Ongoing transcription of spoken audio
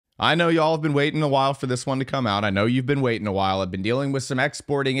I know y'all have been waiting a while for this one to come out. I know you've been waiting a while. I've been dealing with some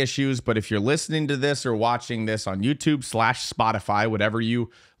exporting issues, but if you're listening to this or watching this on YouTube/Spotify, whatever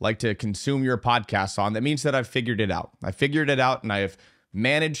you like to consume your podcasts on, that means that I've figured it out. I figured it out and I have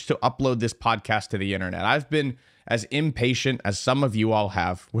managed to upload this podcast to the internet. I've been as impatient as some of you all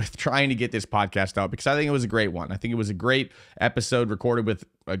have with trying to get this podcast out because I think it was a great one. I think it was a great episode recorded with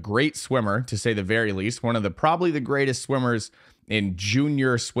a great swimmer, to say the very least, one of the probably the greatest swimmers in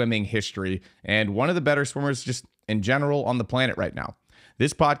junior swimming history, and one of the better swimmers just in general on the planet right now.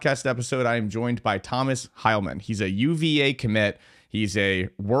 This podcast episode, I am joined by Thomas Heilman. He's a UVA commit. He's a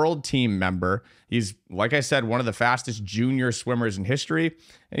world team member. He's, like I said, one of the fastest junior swimmers in history,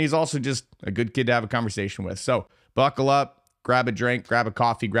 and he's also just a good kid to have a conversation with. So buckle up, grab a drink, grab a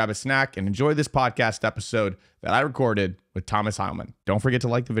coffee, grab a snack, and enjoy this podcast episode that I recorded with Thomas Heilman. Don't forget to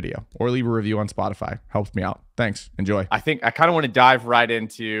like the video or leave a review on Spotify. Helps me out. Thanks. Enjoy. I think I kind of want to dive right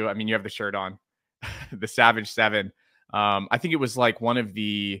into, I mean, you have the shirt on, the Savage 7. I think it was like one of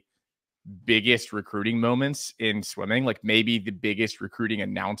the biggest recruiting moments in swimming, like maybe the biggest recruiting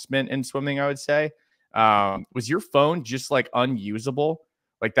announcement in swimming, I would say. Was your phone just like unusable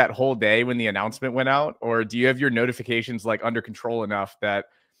like that whole day when the announcement went out? Or do you have your notifications like under control enough that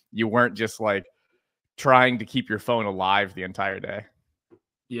you weren't just like trying to keep your phone alive the entire day?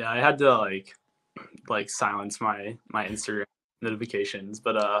 Yeah, I had to like silence my Instagram notifications,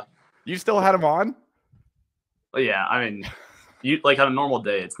 but you still had them on? Yeah, I mean, you like on a normal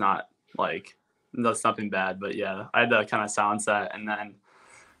day, it's not like that's nothing bad, but yeah, I had to kind of silence that, and then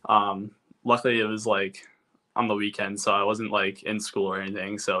luckily it was like on the weekend, so I wasn't like in school or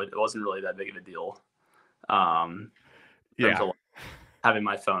anything, so it wasn't really that big of a deal. Yeah, having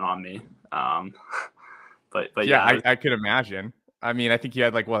my phone on me. But yeah, I could imagine. I mean, I think you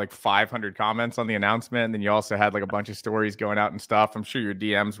had like 500 comments on the announcement, and then you also had like a bunch of stories going out and stuff. I'm sure your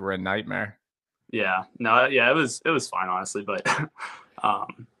DMs were a nightmare. Yeah, no, yeah, it was fine, honestly, but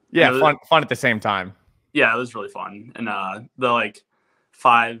yeah, fun at the same time. Yeah, it was really fun, and the like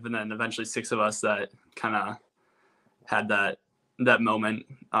 5 and then eventually 6 of us that kind of had that moment,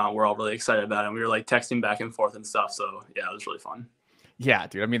 we're all really excited about it. And we were like texting back and forth and stuff. So yeah, it was really fun. Yeah,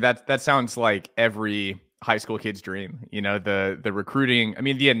 dude. I mean, that sounds like every high school kid's dream. You know, the recruiting. I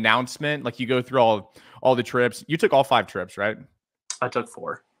mean, the announcement. Like you go through all the trips. You took all 5 trips, right? I took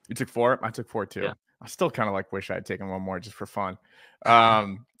 4. You took 4? I took 4 too. Yeah. I still kind of like wish I had taken one more just for fun.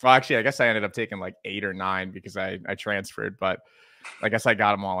 Well, actually, I guess I ended up taking like 8 or 9 because I transferred, but I guess I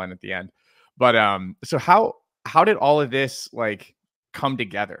got them all in at the end. But so how did all of this like come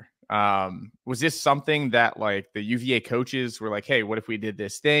together? Was this something that like the UVA coaches were like, hey, what if we did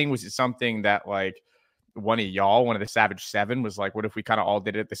this thing? Was it something that like one of the Savage 7 was like, what if we kind of all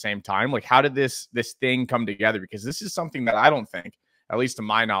did it at the same time? Like, how did this thing come together? Because this is something that I don't think, at least to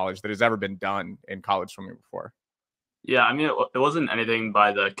my knowledge, that has ever been done in college swimming before. Yeah, I mean, it wasn't anything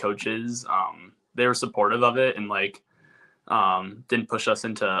by the coaches. They were supportive of it and like didn't push us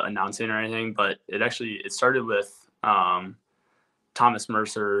into announcing or anything, but it started with Thomas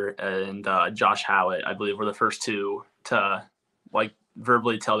Mercer and Josh Howitt, I believe, were the first 2 to like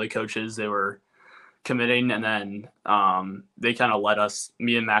verbally tell the coaches they were committing, and then they kind of let us,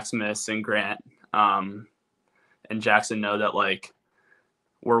 me and Maximus and Grant and Jackson, know that like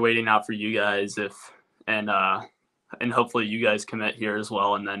we're waiting out for you guys and hopefully you guys commit here as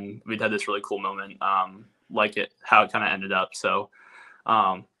well. And then we'd had this really cool moment, how it kind of ended up. So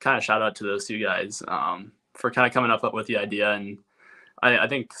kind of shout out to those 2 guys for kind of coming up with the idea. And I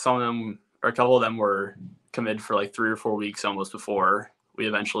think some of them, or a couple of them, were committed for like 3 or 4 weeks almost before we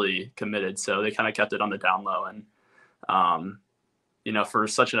eventually committed. So they kind of kept it on the down low. And, for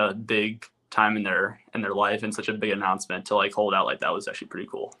such a big time in their life and such a big announcement to like hold out like that was actually pretty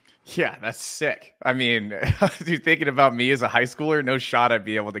cool. Yeah, that's sick. I mean, dude, thinking about me as a high schooler, no shot I'd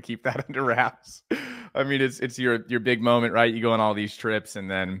be able to keep that under wraps. I mean, it's your big moment, right? You go on all these trips, and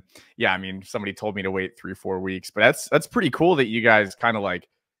then yeah, I mean, somebody told me to wait 3-4 weeks, but that's pretty cool that you guys kind of like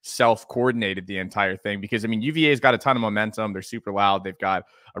self-coordinated the entire thing, because I mean, UVA's got a ton of momentum. They're super loud. They've got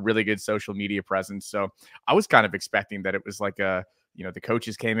a really good social media presence. So I was kind of expecting that it was like the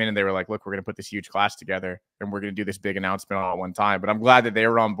coaches came in and they were like, look, we're going to put this huge class together and we're going to do this big announcement all at one time. But I'm glad that they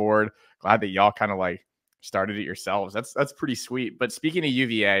were on board. Glad that y'all kind of like started it yourselves. That's pretty sweet. But speaking of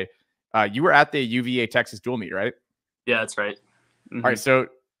UVA, you were at the UVA Texas dual meet, right? Yeah, that's right. Mm-hmm. All right. So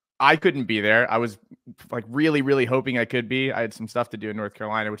I couldn't be there. I was like really, really hoping I could be. I had some stuff to do in North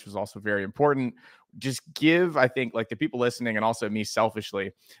Carolina, which was also very important. Just give, I think, like the people listening and also me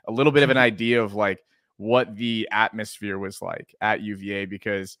selfishly, a little bit of an idea of like what the atmosphere was like at UVA,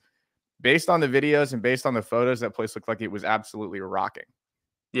 because based on the videos and based on the photos, that place looked like it was absolutely rocking.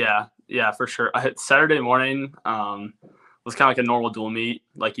 Yeah, for sure. Saturday morning was kind of like a normal dual meet,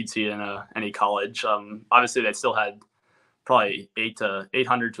 like you'd see in any college. Obviously, they still had probably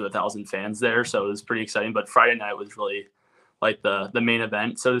 800 to 1,000 fans there, so it was pretty exciting. But Friday night was really like the main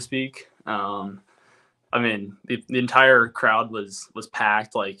event, so to speak. I mean, the entire crowd was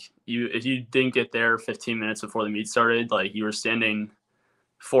packed. Like if you didn't get there 15 minutes before the meet started, like you were standing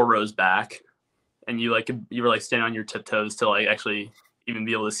 4 rows back, and you were like standing on your tiptoes to like actually even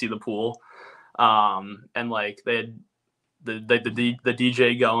be able to see the pool. And like they had the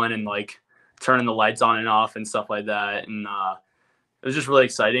DJ going and like turning the lights on and off and stuff like that, and it was just really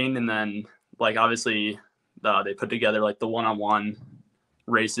exciting. And then like obviously they put together like the one-on-one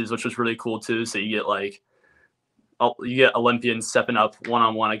races, which was really cool too. So you get Olympians stepping up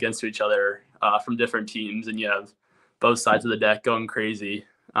one-on-one against each other from different teams, and you have both sides of the deck going crazy.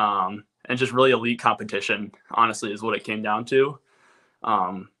 And just really elite competition, honestly, is what it came down to.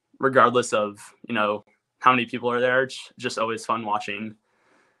 Regardless of, how many people are there, it's just always fun watching,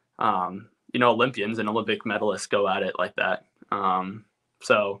 Olympians and Olympic medalists go at it like that.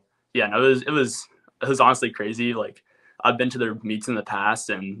 So yeah, no, it was honestly crazy. Like I've been to their meets in the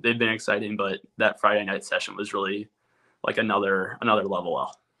past and they've been exciting, but that Friday night session was really like another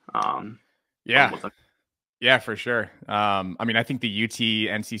level. Yeah. Yeah, for sure. I mean, I think the UT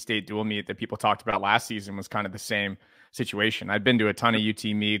NC State dual meet that people talked about last season was kind of the same situation. I've been to a ton of UT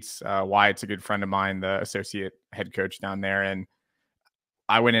meets. Wyatt's a good friend of mine, the associate head coach down there. And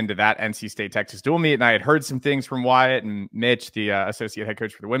I went into that NC State Texas dual meet and I had heard some things from Wyatt and Mitch, the associate head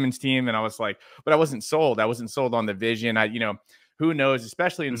coach for the women's team. And I was like, but I wasn't sold. I wasn't sold on the vision. Who knows,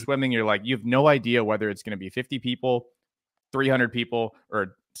 especially in swimming, you're like, you have no idea whether it's going to be 50 people, 300 people,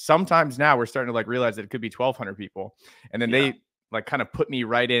 or sometimes now we're starting to like realize that it could be 1,200 people. And then they like kind of put me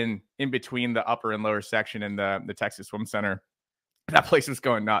right in between the upper and lower section in the Texas Swim Center. That place was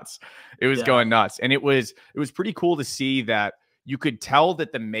going nuts. It was going nuts. And it was pretty cool to see that you could tell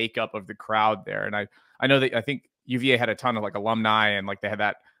that the makeup of the crowd there. And I know that I think UVA had a ton of like alumni, and like they had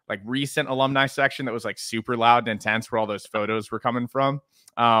that like recent alumni section that was like super loud and intense where all those photos were coming from.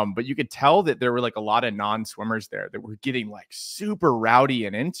 But you could tell that there were like a lot of non-swimmers there that were getting like super rowdy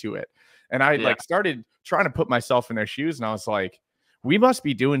and into it. And I like started trying to put myself in their shoes, and I was like, we must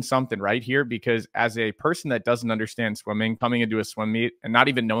be doing something right here, because as a person that doesn't understand swimming, coming into a swim meet and not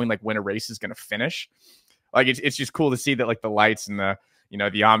even knowing like when a race is going to finish, like it's just cool to see that like the lights and the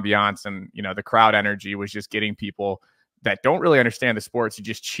ambiance and the crowd energy was just getting people that don't really understand the sport to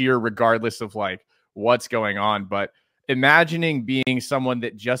just cheer regardless of like what's going on. But imagining being someone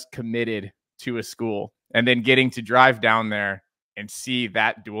that just committed to a school and then getting to drive down there and see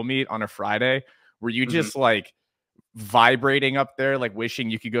that dual meet on a Friday, were you just like vibrating up there, like wishing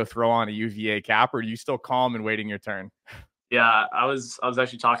you could go throw on a UVA cap, or are you still calm and waiting your turn? Yeah, I was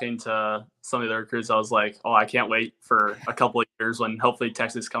actually talking to some of the recruits. I was like, oh, I can't wait for a couple of years when hopefully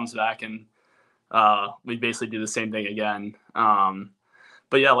Texas comes back and we basically do the same thing again.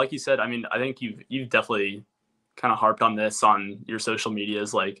 But yeah, like you said, I mean, I think you've definitely kind of harped on this on your social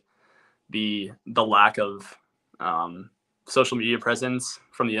medias, like the lack of social media presence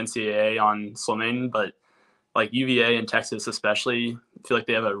from the NCAA on swimming, but like UVA and Texas especially, I feel like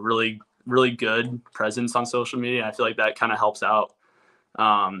they have a really good presence on social media. I feel like that kind of helps out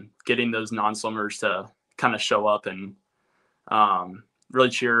getting those non-swimmers to kind of show up and really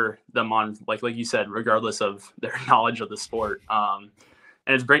cheer them on, like you said, regardless of their knowledge of the sport. And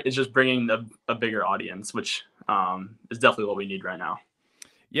it's just bringing a bigger audience, which is definitely what we need right now.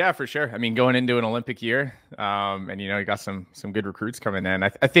 Yeah, for sure. I mean, going into an Olympic year, and you got some good recruits coming in. I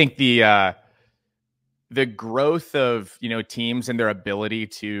think the growth of teams and their ability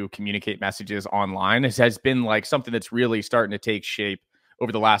to communicate messages online has been like something that's really starting to take shape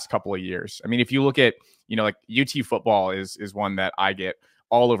over the last couple of years. I mean, if you look at like UT football is one that I get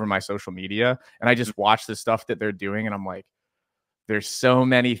all over my social media, and I just watch the stuff that they're doing, and I'm like, there's so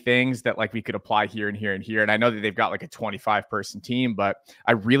many things that like we could apply here and here and here. And I know that they've got like a 25-person team, but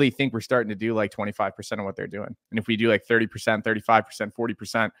I really think we're starting to do like 25% of what they're doing. And if we do like 30%, 35%,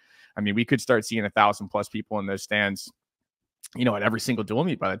 40%, I mean, we could start seeing 1,000+ people in those stands, at every single dual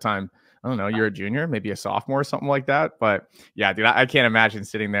meet by the time, I don't know, you're a junior, maybe a sophomore or something like that. But yeah, dude, I can't imagine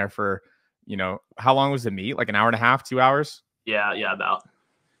sitting there for, how long was the meet? Like an hour and a half, 2 hours? Yeah, about.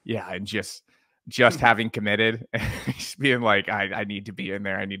 Yeah, and just having committed and just being like, I need to be in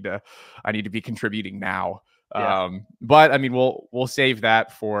there. I need to be contributing now. Yeah. But I mean, we'll save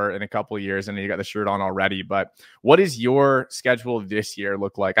that for in a couple of years, and you got the shirt on already. But what does your schedule this year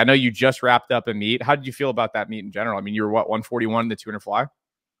look like? I know you just wrapped up a meet. How did you feel about that meet in general? I mean, you were what, 141 in the 200 fly?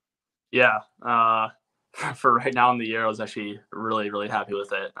 Yeah. for right now in the year, I was actually really, really happy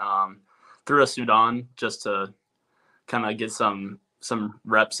with it. Threw a Sudan just to kind of get some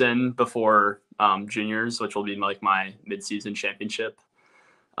reps in before juniors, which will be like my mid-season championship.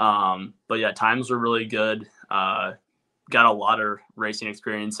 But yeah, times were really good. Got a lot of racing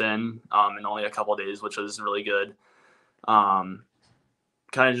experience in only a couple of days, which was really good. Kind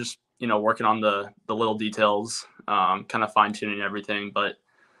of just, working on the little details, kind of fine tuning everything. But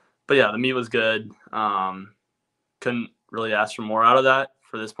yeah, the meet was good. Couldn't really ask for more out of that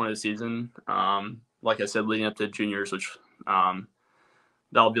for this point of the season. Like I said, leading up to juniors, which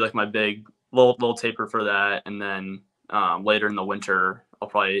that'll be like my big little taper for that. And then later in the winter, I'll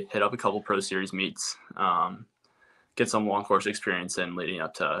probably hit up a couple Pro Series meets, get some long course experience in leading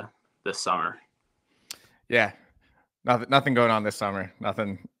up to this summer. Yeah. Nothing going on this summer.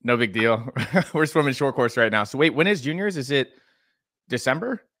 Nothing. No big deal. We're swimming short course right now. So wait, when is juniors? Is it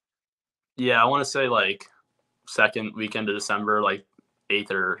December? Yeah, I want to say like second weekend of December, like 8th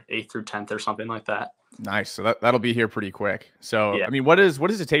through 10th or something like that. Nice. So that'll be here pretty quick. So, Yeah. I mean, what does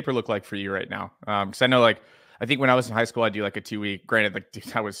a taper look like for you right now? Because I know, like, I think when I was in high school, I'd do like a 2-week. Granted, like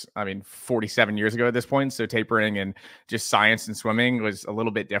that was, 47 years ago at this point. So tapering and just science and swimming was a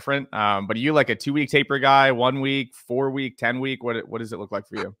little bit different. But are you like a 2-week taper guy, 1 week, 4-week, 10-week? What does it look like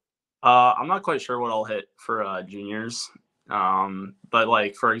for you? I'm not quite sure what I'll hit for juniors. But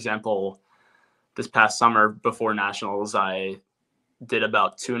like, for example, this past summer before nationals, I did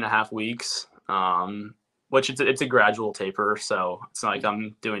about 2.5 weeks, which it's a gradual taper. So it's not like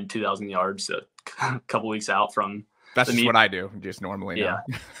I'm doing 2,000 yards a couple weeks out from. That's just what I do, just normally. Yeah.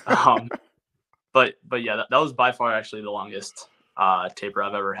 Now. But yeah, that was by far actually the longest taper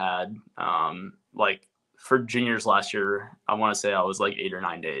I've ever had. Like for juniors last year, I want to say I was like 8 or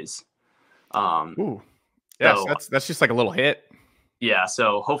 9 days. Ooh. Yes, so, that's just like a little hit. Yeah.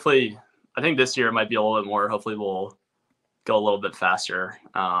 So hopefully, I think this year it might be a little bit more. Hopefully we'll go a little bit faster.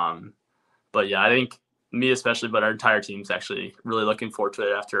 But yeah, I think me especially, but our entire team's actually really looking forward to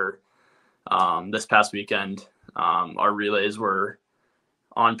it after this past weekend. Our relays were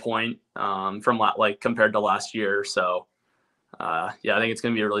on point from compared to last year. So yeah, I think it's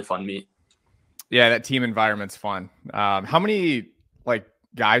going to be a really fun meet. Yeah, that team environment's fun. How many like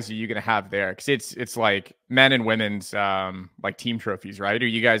guys are you going to have there? Because it's like men and women's like team trophies, right? Are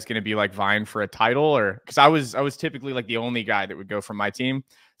you guys going to be like vying for a title? Or because I was typically like the only guy that would go from my team.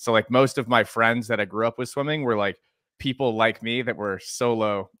 So like most of my friends that I grew up with swimming were like people like me that were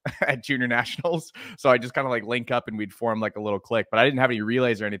solo at junior nationals. So I just kind of like link up and we'd form like a little clique. But I didn't have any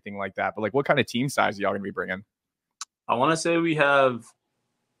relays or anything like that. But like, what kind of team size are y'all going to be bringing? I want to say we have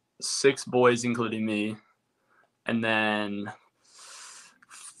 6 boys, including me, and then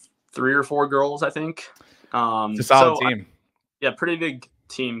 3 or 4 girls, I think. It's a solid team. Yeah, pretty big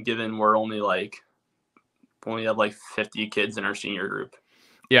team given we're only have like 50 kids in our senior group.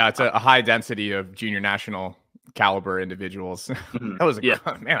 Yeah, it's a high density of junior national caliber individuals. That was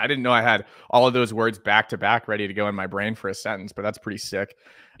man, I didn't know I had all of those words back to back ready to go in my brain for a sentence, but that's pretty sick.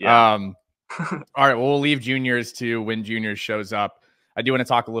 Yeah. All right, well, we'll leave juniors to when juniors shows up. I do want to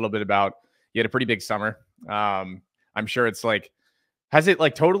talk a little bit about, you had a pretty big summer. I'm sure it's like, has it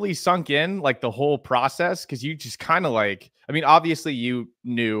like totally sunk in, like the whole process? Because you just kind of like, obviously you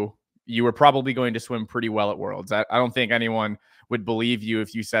knew you were probably going to swim pretty well at Worlds. I don't think anyone would believe you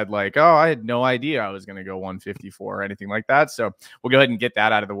if you said like, oh, I had no idea I was going to go 154 or anything like that. So we'll go ahead and get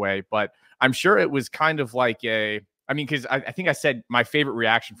that out of the way. But I'm sure it was kind of like because I think I said my favorite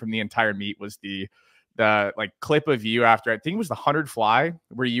reaction from the entire meet was the like clip of you after, I think it was the 100 fly,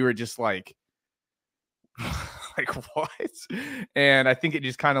 where you were just like, like what? And I think it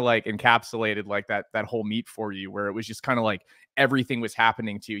just kind of like encapsulated like that whole meet for you, where it was just kind of like everything was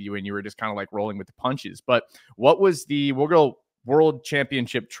happening to you and you were just kind of like rolling with the punches. But what was we'll go World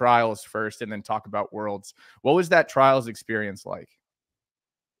Championship trials first and then talk about Worlds. What was that trials experience like?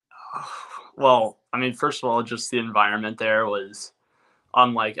 Well, first of all, just the environment there was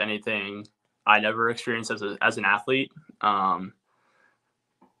unlike anything I'd ever experienced as an athlete.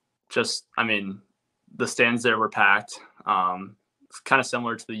 The stands there were packed. It's kind of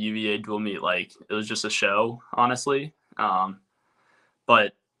similar to the UVA dual meet. Like, it was just a show, honestly. But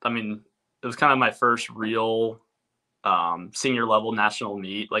it was kind of my first real senior level national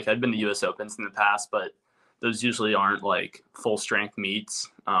meet. Like, I'd been to US Opens in the past, but those usually aren't like full strength meets.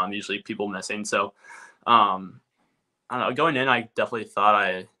 Usually people missing. So I don't know, going in, I definitely thought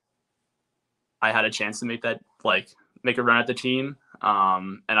I had a chance to make a run at the team.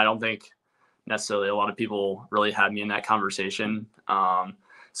 And I don't think necessarily a lot of people really had me in that conversation.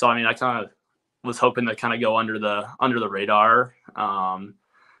 So I kind of was hoping to kind of go under the radar and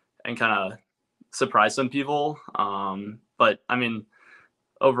kind of surprise some people. But I mean,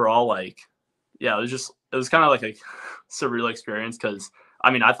 overall, like, yeah, it was kind of like a surreal experience because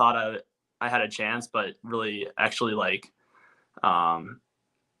I mean, I thought I had a chance, but really actually like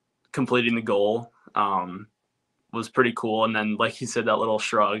completing the goal was pretty cool. And then, like you said, that little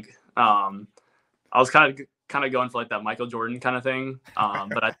shrug. I was kind of going for like that Michael Jordan kind of thing,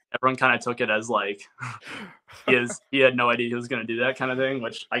 but everyone kind of took it as like he had no idea he was going to do that kind of thing,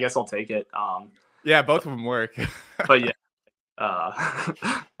 which I guess I'll take it. Yeah, both of them work. But yeah,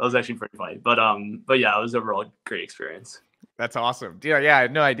 that was actually pretty funny. But yeah, it was overall a great experience. That's awesome. Yeah, I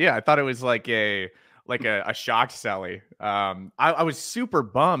had no idea. I thought it was like a shocked Sally. I was super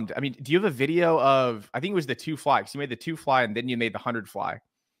bummed. I mean, do you have a video of, I think it was the 2 fly, because you made the 2 fly and then you made the 100 fly.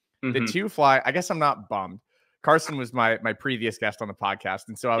 The 2 fly, I guess I'm not bummed. Carson was my previous guest on the podcast,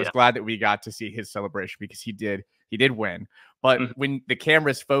 and so I was glad that we got to see his celebration because he did win. But when the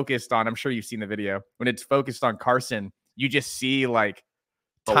camera's focused on, I'm sure you've seen the video, when it's focused on Carson, you just see like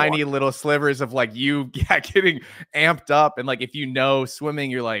tiny little slivers of like you getting amped up. And like, if you know swimming,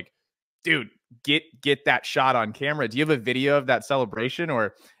 you're like, dude, get that shot on camera. Do you have a video of that celebration?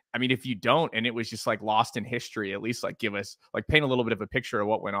 Or I mean, if you don't, and it was just like lost in history, at least like give us, like, paint a little bit of a picture of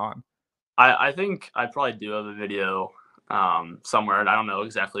what went on. I think I probably do have a video somewhere, and I don't know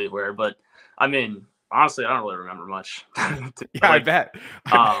exactly where, but I mean, honestly, I don't really remember much. Yeah, like, I bet.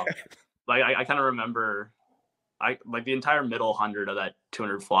 Like I kind of remember, like the entire middle 100 of that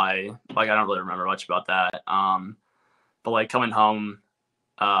 200 fly. Like I don't really remember much about that. But like coming home,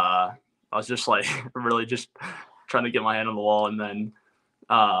 I was just like really just trying to get my hand on the wall, and then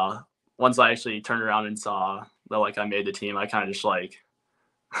once I actually turned around and saw that like I made the team, I kind of just like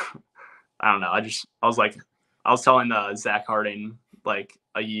I don't know. I was telling Zach Harding like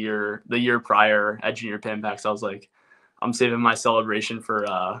the year prior at Junior Pan Packs, I was like, I'm saving my celebration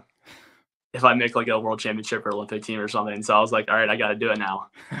for if I make like a world championship or Olympic team or something. So I was like, all right, I got to do it now.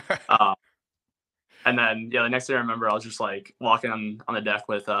 And then the next thing I remember, I was just like walking on the deck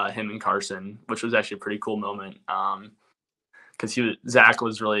with him and Carson, which was actually a pretty cool moment. Because Zach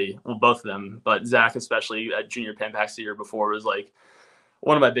was really, well, both of them, but Zach especially at Junior Pan Packs the year before was like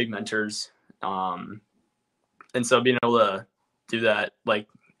one of my big mentors. And so being able to do that, like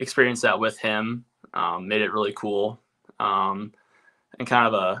experience that with him, made it really cool. And kind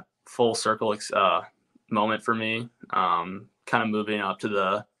of a full circle moment for me, kind of moving up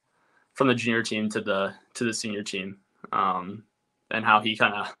from the junior team to the senior team, and how he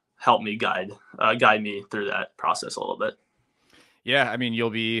kind of helped me guide me through that process a little bit. Yeah, I mean,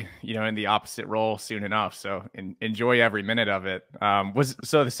 you'll be, in the opposite role soon enough. So enjoy every minute of it.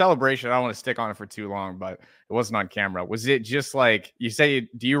 So the celebration, I don't want to stick on it for too long, but it wasn't on camera. Was it just like, you say,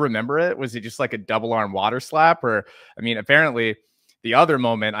 do you remember it? Was it just like a double arm water slap? Or, I mean, apparently the other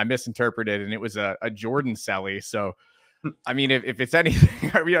moment I misinterpreted, and it was a Jordan celly. So, I mean, if it's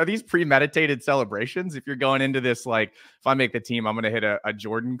anything, are these premeditated celebrations? If you're going into this, like, if I make the team, I'm going to hit a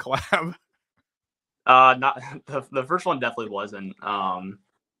Jordan collab. Not the first one definitely wasn't. I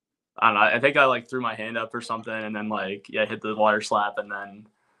don't know. I think I like threw my hand up or something, and then like hit the water slap, and then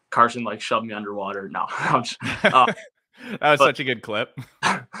Carson like shoved me underwater. No, that was such a good clip.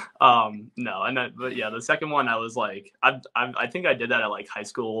 No, and then but yeah, the second one I was like, I think I did that at like high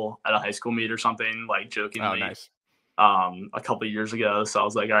school at a high school meet or something, like jokingly. Oh, nice. A couple of years ago. So I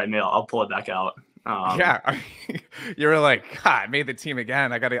was like, all right, maybe I'll pull it back out. Yeah, you were like, I made the team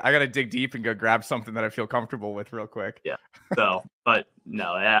again. I gotta dig deep and go grab something that I feel comfortable with real quick. Yeah. So, but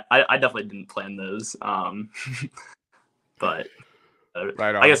no, I definitely didn't plan those. But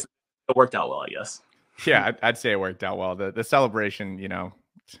right on. I guess it worked out well. I guess. Yeah, I'd say it worked out well. The celebration,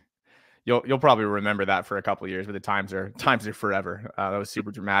 you'll probably remember that for a couple of years, but the times are forever. That was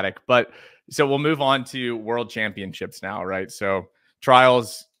super dramatic. But so we'll move on to world championships now, right? So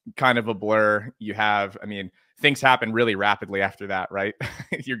trials, kind of a blur. You have, I mean, things happen really rapidly after that, right?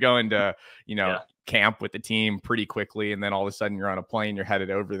 You're going to, camp with the team pretty quickly, and then all of a sudden you're on a plane, you're headed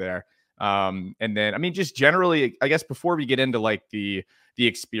over there. And then, I mean, just generally, I guess before we get into like the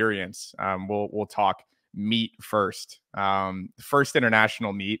experience, we'll talk meet first. First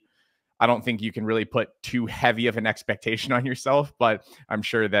international meet. I don't think you can really put too heavy of an expectation on yourself, but I'm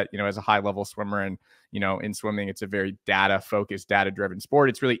sure that, as a high level swimmer and, in swimming, it's a very data focused, data driven sport.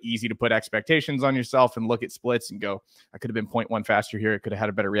 It's really easy to put expectations on yourself and look at splits and go, I could have been 0.1 faster here. I could have had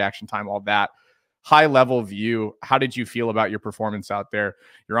a better reaction time, all that. High level view. How did you feel about your performance out there?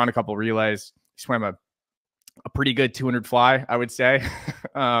 You're on a couple of relays, you swam a pretty good 200 fly, I would say.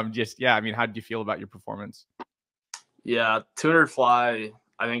 I mean, how did you feel about your performance? Yeah, 200 fly,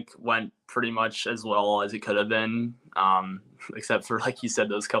 I think went pretty much as well as it could have been. except for, like you said,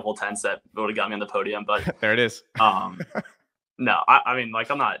 those couple tenths that would have got me on the podium. But There it is. no, I mean, like,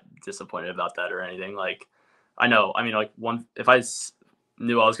 I'm not disappointed about that or anything. Like, I know, I mean, like, if I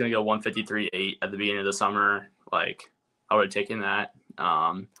knew I was going to go 153.8 at the beginning of the summer, like, I would have taken that.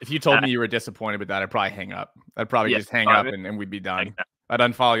 If you told me you were disappointed with that, I'd probably hang up. I'd probably just hang up and we'd be done. Exactly. I'd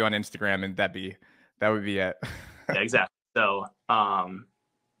unfollow you on Instagram and that would be it. Yeah, exactly. So,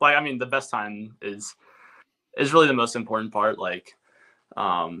 like, I mean, the best time is really the most important part. Like,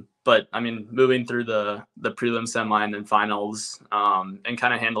 but I mean, moving through the prelim, semi, and then finals, and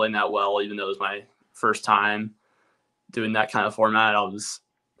kind of handling that well, even though it was my first time doing that kind of format, I was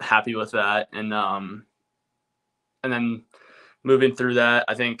happy with that. And then moving through that,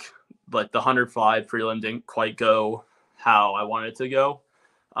 I think like the 100 fly prelim didn't quite go how I wanted it to go,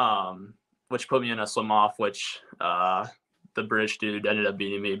 which put me in a swim off, which the British dude ended up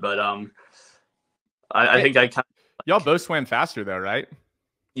beating me. But I think I kind of, y'all both swam faster though, right?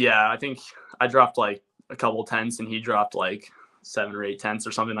 Yeah, I think I dropped like a couple tenths and he dropped like 7 or 8 tenths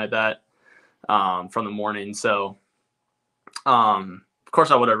or something like that from the morning. So, of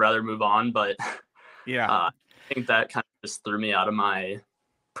course, I would have rather move on, but yeah, I think that kind of just threw me out of my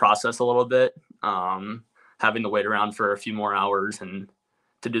process a little bit, having to wait around for a few more hours and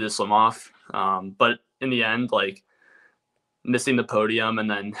to do the swim off. But in the end, like missing the podium and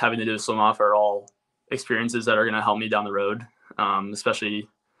then having to do the swim off are all experiences that are going to help me down the road, especially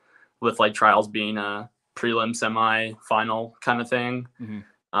with like trials being a prelim, semi, final kind of thing.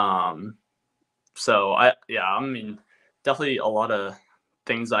 Mm-hmm. So I mean, definitely a lot of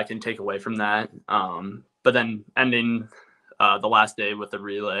things I can take away from that. But then ending the last day with the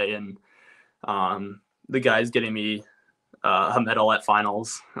relay and the guys getting me a medal at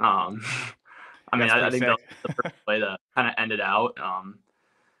finals. I mean, I think that was the first way to kind of end it out.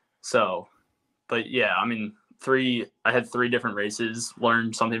 So, but yeah, I mean, I had 3 different races,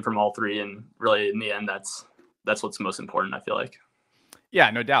 learned something from all 3, and really in the end, that's what's most important, I feel like. Yeah,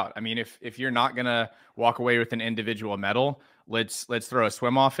 no doubt. I mean, if you're not gonna walk away with an individual medal, let's throw a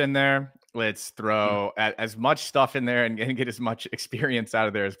swim off in there. Let's throw as much stuff in there and get as much experience out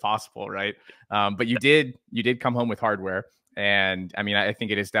of there as possible, right? But you did come home with hardware, and I mean, I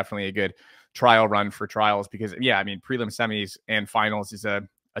think it is definitely a good trial run for trials because yeah, I mean, prelim, semis, and finals is a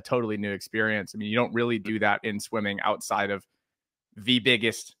totally new experience. I mean, you don't really do that in swimming outside of the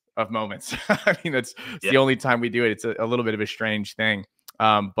biggest of moments. I mean, that's the only time we do it. It's a little bit of a strange thing.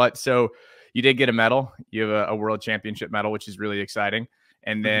 But so you did get a medal. You have a world championship medal, which is really exciting.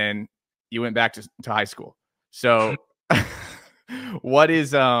 And then you went back to high school. So what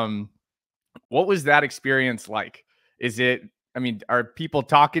was that experience like? I mean, are people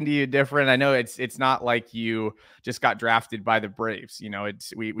talking to you different? I know it's not like you just got drafted by the Braves. You know,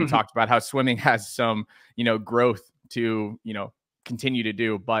 we talked about how swimming has some, growth to, continue to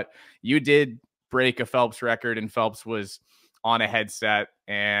do, but you did break a Phelps record, and Phelps was on a headset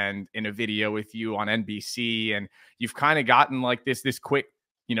and in a video with you on NBC, and you've kind of gotten like this quick,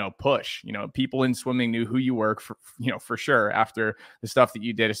 push. People in swimming knew who you were for sure after the stuff that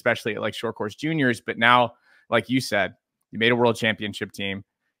you did, especially at like short course juniors. But now, like you said, you made a world championship team,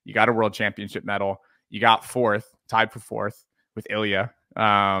 you got a world championship medal, you got 4th, tied for 4th with Ilya.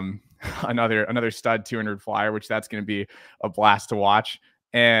 Another stud 200 flyer, which that's going to be a blast to watch.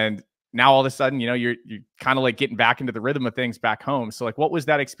 And now all of a sudden, you're kind of like getting back into the rhythm of things back home. So like, what was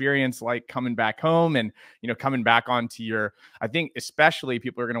that experience like coming back home and, coming back onto I think especially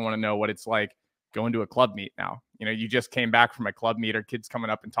people are going to want to know what it's like going to a club meet now. You just came back from a club meet, or kids coming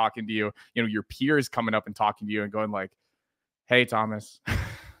up and talking to you, your peers coming up and talking to you and going like, hey, Thomas.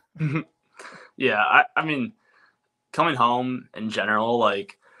 Yeah. I mean, coming home in general,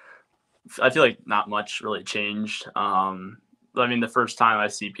 like, I feel like not much really changed. I mean, the first time I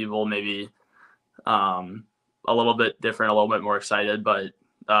see people, maybe a little bit different, a little bit more excited, but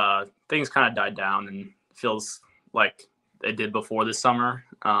things kind of died down and feels like they did before this summer,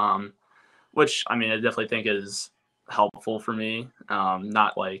 which, I mean, I definitely think is helpful for me,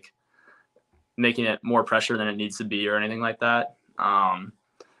 not like making it more pressure than it needs to be or anything like that.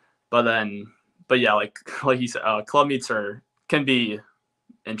 But yeah, like you said, club meets can be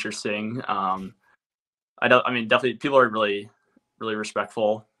interesting. I mean, definitely people are really, really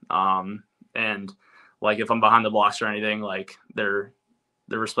respectful. And like, if I'm behind the blocks or anything, like they're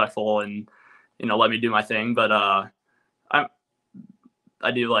respectful and, let me do my thing. But, I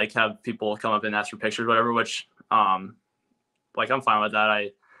do like have people come up and ask for pictures, whatever, which, like, I'm fine with that.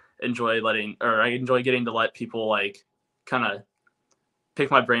 I enjoy getting to let people like kind of pick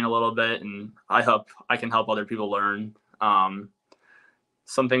my brain a little bit, and I hope I can help other people learn.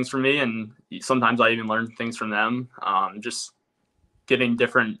 some things from me, and sometimes I even learn things from them. Just getting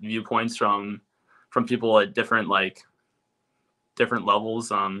different viewpoints from people at different levels.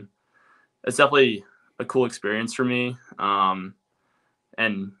 It's definitely a cool experience for me. And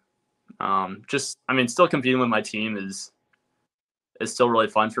just, I mean, still competing with my team is still really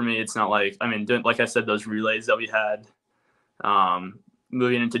fun for me. It's not like, I mean, like I said, those relays that we had,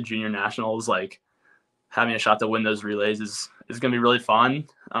 moving into junior nationals, like having a shot to win those relays is going to be really fun.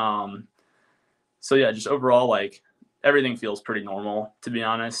 So yeah, just overall, like everything feels pretty normal, to be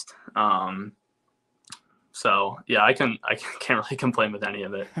honest. So yeah, I can't really complain with any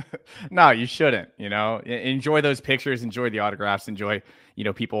of it. No, you shouldn't. Enjoy those pictures, enjoy the autographs, enjoy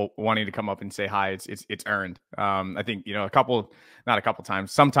people wanting to come up and say hi. It's earned. I think not a couple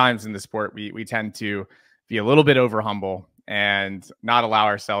times. Sometimes in the sport, we tend to be a little bit over humble and not allow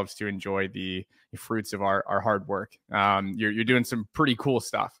ourselves to enjoy the fruits of our hard work. You're doing some pretty cool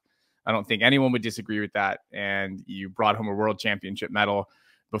stuff. I don't think anyone would disagree with that. And you brought home a world championship medal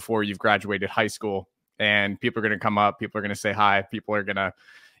before you've graduated high school. And people are going to come up. People are going to say hi. People are going to,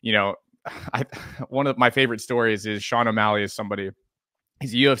 one of my favorite stories is Sean O'Malley is somebody.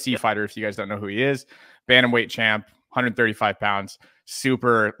 He's a UFC fighter. If you guys don't know who he is, bantamweight champ, 135 pounds,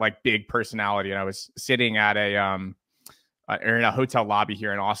 super like big personality. And I was sitting at in a hotel lobby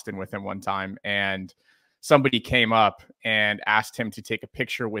here in Austin with him one time, and somebody came up and asked him to take a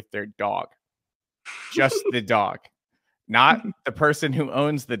picture with their dog, just the dog. Not the person who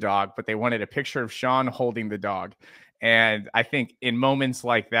owns the dog, but they wanted a picture of Sean holding the dog. And I think in moments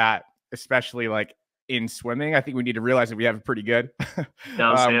like that, especially like in swimming, I think we need to realize that we have it pretty good.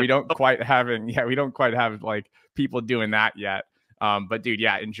 We don't quite have like people doing that yet. But dude,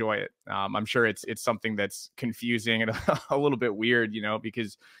 yeah, enjoy it. I'm sure it's something that's confusing and a little bit weird,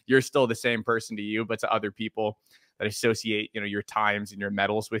 because you're still the same person to you, but to other people that associate, your times and your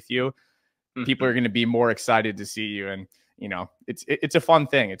medals with you, people are going to be more excited to see you. And, it's a fun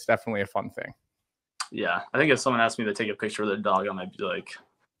thing. It's definitely a fun thing. Yeah. I think if someone asked me to take a picture of their dog, I might be like,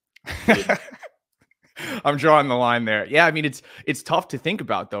 I'm drawing the line there. Yeah. I mean, it's tough to think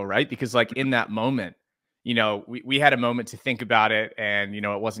about though, right? Because like in that moment, we had a moment to think about it, and,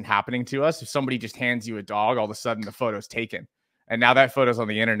 it wasn't happening to us. If somebody just hands you a dog, all of a sudden the photo's taken. And now that photo's on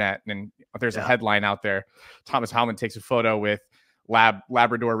the internet, and there's a headline out there. Thomas Heilman takes a photo with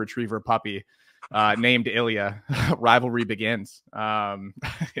Labrador Retriever puppy named Ilya. Rivalry begins.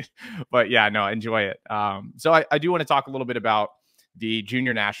 But yeah, no, enjoy it. So I do want to talk a little bit about the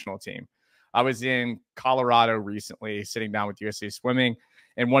junior national team. I was in Colorado recently sitting down with USA Swimming,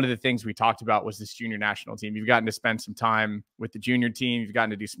 and one of the things we talked about was this junior national team. You've gotten to spend some time with the junior team. You've gotten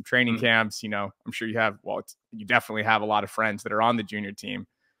to do some training camps. I'm sure you have, you definitely have a lot of friends that are on the junior team.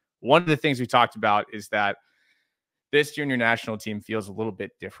 One of the things we talked about is that this junior national team feels a little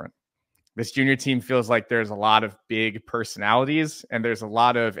bit different. This junior team feels like there's a lot of big personalities, and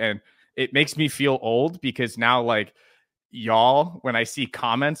and it makes me feel old because now, like, y'all, when I see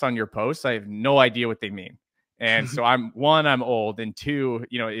comments on your posts, I have no idea what they mean. And so I'm old, and two,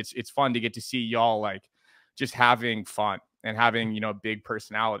 it's fun to get to see y'all like just having fun and having, big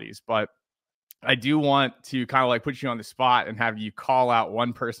personalities. But I do want to kind of like put you on the spot and have you call out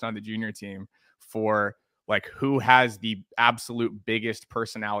one person on the junior team for like who has the absolute biggest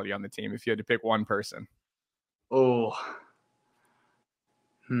personality on the team, if you had to pick one person. Oh,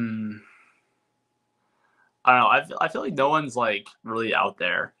 I don't know. I feel like no one's like really out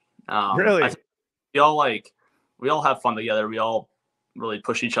there. Really? We all have fun together. We all really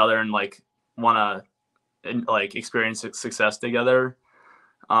push each other and like want to like experience success together.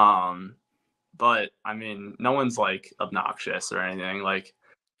 But I mean, no one's like obnoxious or anything. Like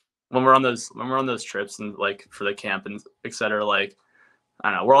when we're on those trips and like for the camp and etc. Like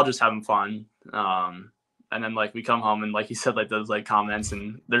I don't know, we're all just having fun. And then like we come home and like you said, like those like comments,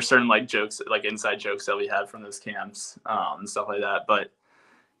 and there's certain like jokes, like inside jokes that we had from those camps and stuff like that. But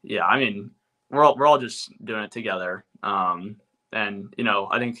yeah, I mean, we're all just doing it together. And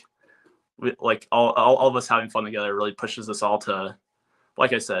I think we, like all of us having fun together really pushes us all to,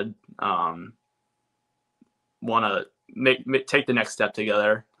 like I said, want to take the next step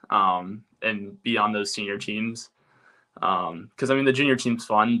together and be on those senior teams. Because I mean, the junior team's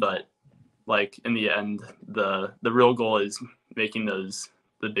fun, but like in the end, the real goal is making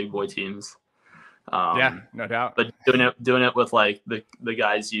the big boy teams. Yeah, no doubt. But doing it with like the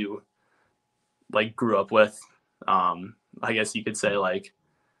guys you like grew up with, I guess you could say like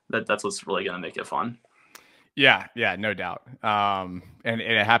that's what's really gonna make it fun. Yeah, no doubt. And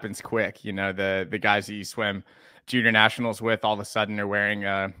it happens quick. The guys that you swim junior nationals with all of a sudden are wearing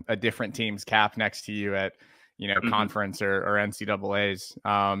a different team's cap next to you at conference or NCAAs.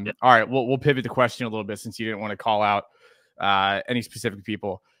 Yeah. All right, we'll pivot the question a little bit since you didn't want to call out any specific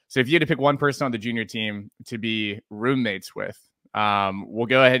people. So if you had to pick one person on the junior team to be roommates with, we'll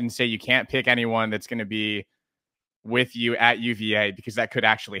go ahead and say you can't pick anyone that's going to be with you at UVA because that could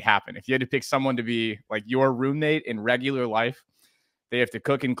actually happen. If you had to pick someone to be like your roommate in regular life, they have to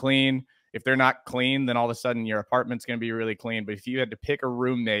cook and clean. If they're not clean, then all of a sudden your apartment's going to be really clean. But if you had to pick a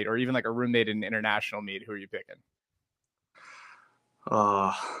roommate or even like a roommate in an international meet, who are you picking?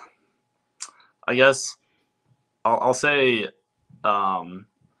 I guess I'll say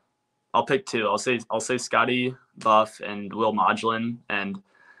I'll pick two. I'll say Scotty Buff and Will Modulin, and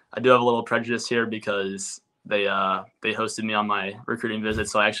I do have a little prejudice here because they hosted me on my recruiting visit,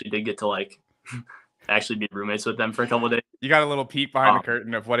 so I actually did get to like actually be roommates with them for a couple of days. You got a little peek behind the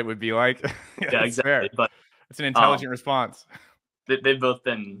curtain of what it would be like. Yeah, exactly. Fair. But it's an intelligent response. They've both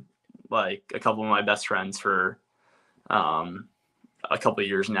been like a couple of my best friends for a couple of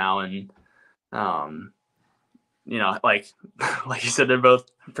years now, and like you said, they're both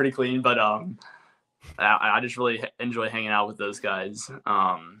pretty clean, but I just really enjoy hanging out with those guys.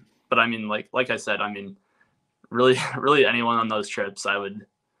 But I mean, like I said, I mean, really anyone on those trips, I would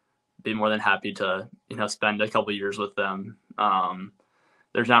be more than happy to, spend a couple of years with them.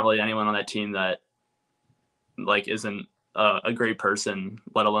 There's not really anyone on that team that like isn't a great person,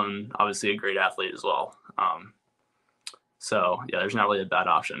 let alone obviously a great athlete as well. So yeah, there's not really a bad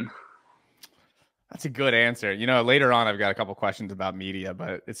option. That's a good answer. Later on, I've got a couple questions about media,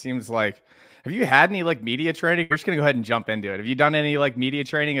 but it seems like, have you had any like media training? We're just going to go ahead and jump into it. Have you done any like media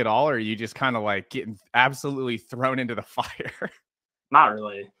training at all? Or are you just kind of like getting absolutely thrown into the fire? Not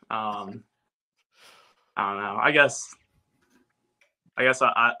really. I don't know. I guess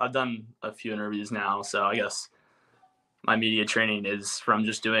I've done a few interviews now. So I guess my media training is from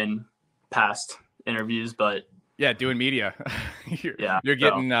just doing past interviews, but yeah, doing media. You're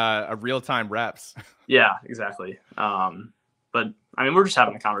getting a real-time reps. Yeah, exactly. But I mean, we're just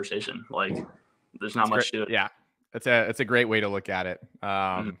having a conversation. Like, there's not much to it. Yeah, it's a great way to look at it.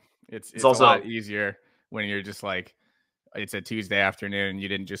 It's also a lot easier when you're just like, it's a Tuesday afternoon. You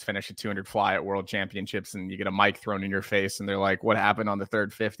didn't just finish a 200 fly at World Championships, and you get a mic thrown in your face, and they're like, "What happened on the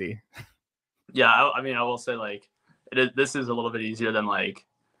third 50?" Yeah, I mean, I will say like, this is a little bit easier than like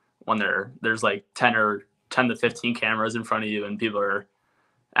when there's like 10 to 15 cameras in front of you and people are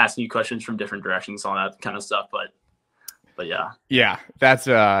asking you questions from different directions, all that kind of stuff. But yeah, that's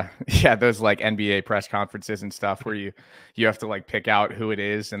those like NBA press conferences and stuff where you have to like pick out who it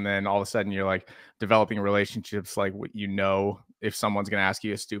is, and then all of a sudden you're like developing relationships. Like, if someone's gonna ask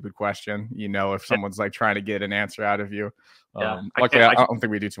you a stupid question, if someone's like trying to get an answer out of you. Luckily, I don't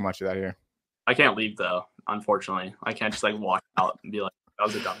think we do too much of that here. I can't leave though, unfortunately. I can't just like walk out and be like, that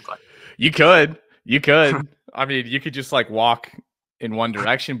was a dumb question. You could. I mean, you could just like walk in one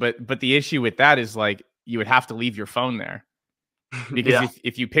direction, but the issue with that is like you would have to leave your phone there. Because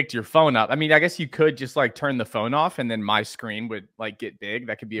if you picked your phone up, I mean, I guess you could just like turn the phone off and then my screen would like get big.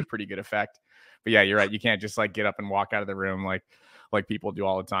 That could be a pretty good effect. But yeah, you're right. You can't just like get up and walk out of the room like people do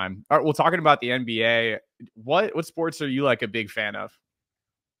all the time. All right, well, talking about the NBA, what sports are you like a big fan of?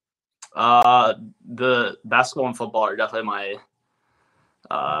 The basketball and football are definitely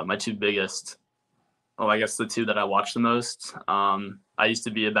my two biggest. Oh, I guess the two that I watch the most. I used to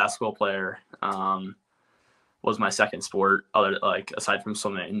be a basketball player. Was my second sport, aside from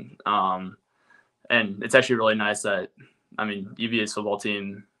swimming. And it's actually really nice that, I mean, UVA's football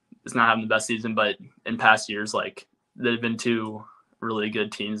team is not having the best season, but in past years, like there have been two really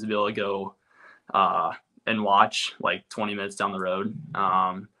good teams to be able to go and watch like 20 minutes down the road.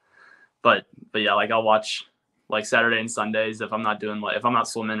 But yeah, like I'll watch like Saturday and Sundays if I'm not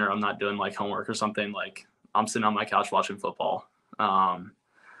swimming or I'm not doing like homework or something, like I'm sitting on my couch watching football.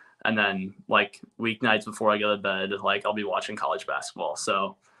 And then like weeknights before I go to bed, like I'll be watching college basketball.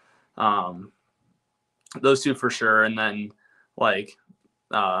 So those two for sure. And then like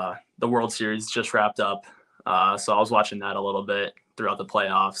the World Series just wrapped up. So I was watching that a little bit throughout the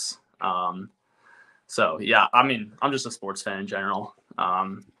playoffs. So yeah, I mean, I'm just a sports fan in general.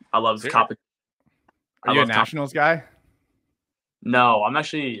 I love competition. Are you a Nationals guy? No, I'm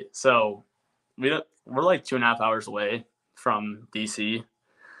actually, so we're like 2.5 hours away from DC.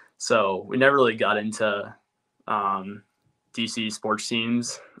 So we never really got into DC sports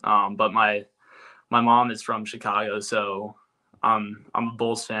teams. But my mom is from Chicago, so I'm a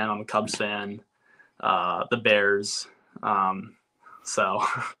Bulls fan, I'm a Cubs fan, the Bears. So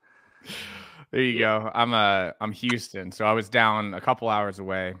there you go. I'm Houston, so I was down a couple hours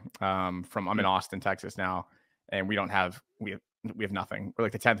away I'm in Austin, Texas now, and we we have nothing. We're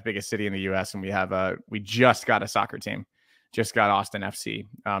like the 10th biggest city in the US, and we just got a soccer team, just got Austin FC.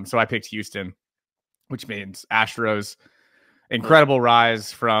 So I picked Houston, which means Astros, incredible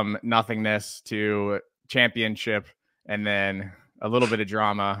rise from nothingness to championship, and then a little bit of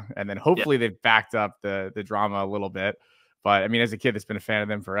drama, and then Yeah. hopefully they've backed up the drama a little bit. But I mean, as a kid that's been a fan of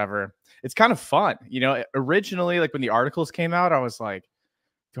them forever, it's kind of fun. Originally, like when the articles came out, I was like,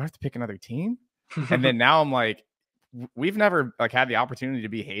 do I have to pick another team? And then now I'm like, we've never like had the opportunity to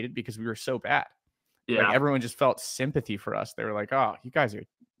be hated because we were so bad. Yeah. Like everyone just felt sympathy for us. They were like, oh, you guys are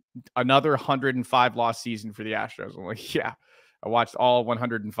another 105 loss season for the Astros. I'm like, yeah, I watched all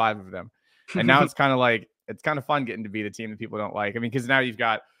 105 of them. And now it's kind of like, it's kind of fun getting to be the team that people don't like. I mean, because now you've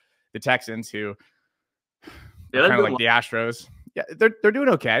got the Texans who are kind of like the Astros. Yeah, they're doing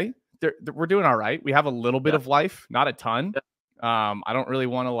okay. We're doing all right. We have a little bit of life, not a ton. I don't really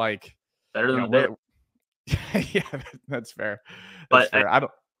want to like better than the Bears. Yeah, that's fair. That's fair.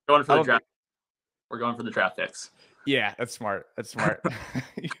 We're going for the draft picks. Yeah, that's smart. That's smart.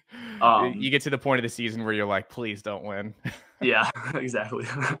 You get to the point of the season where you're like, please don't win. Yeah, exactly.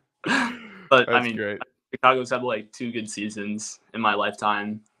 But that's I mean, great. Chicago's had like 2 good seasons in my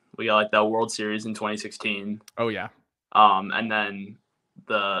lifetime. We got like that World Series in 2016. Oh yeah. And then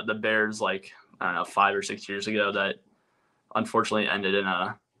the Bears, like, I don't know, 5 or 6 years ago, that unfortunately ended in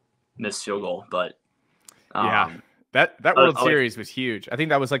a missed field goal. But yeah, that World Series was huge. I think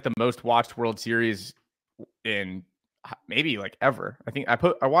that was like the most watched World Series in maybe like ever. I think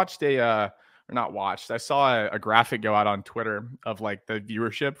I watched or not watched. I saw a graphic go out on Twitter of like the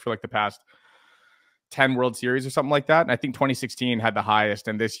viewership for like the past 10 World Series or something like that. And I think 2016 had the highest,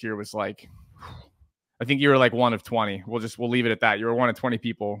 and this year was like, I think you were like 1 of 20. We'll leave it at that. You were 1 of 20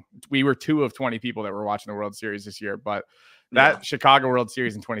 people. We were 2 of 20 people that were watching the World Series this year. But that Chicago World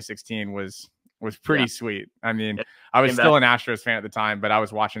Series in 2016 was pretty sweet. I mean, I was still an Astros fan at the time, but I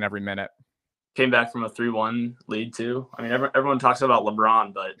was watching every minute. Came back from a 3-1 lead too. I mean, everyone talks about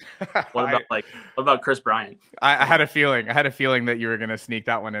LeBron, but what about Chris Bryant? I had a feeling that you were going to sneak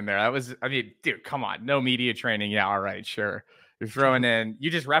that one in there. That was, I mean, dude, come on. No media training. Yeah. All right. Sure. You're throwing in,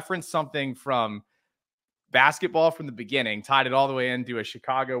 you just referenced something from basketball from the beginning, tied it all the way into a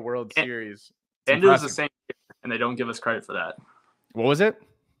Chicago World Series. And it was the same year, and they don't give us credit for that. What was it?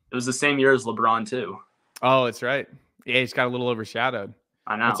 It was the same year as LeBron too. Oh, that's right. Yeah, he's got a little overshadowed.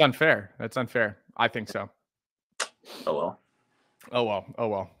 I know. That's unfair. I think so. Oh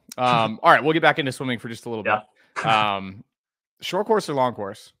well. All right, we'll get back into swimming for just a little bit. Short course or long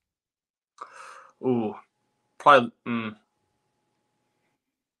course? Ooh, probably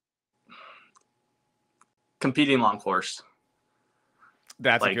competing long course.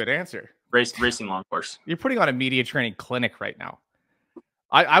 That's a good answer. Racing long course. You're putting on a media training clinic right now.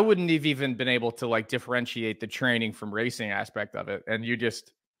 I wouldn't have even been able to like differentiate the training from racing aspect of it. And you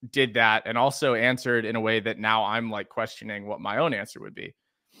just did that and also answered in a way that now I'm like questioning what my own answer would be,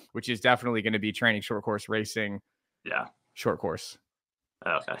 which is definitely going to be training short course racing. Yeah. Short course.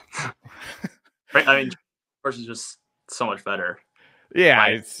 Okay. I mean, course is just so much better. Yeah.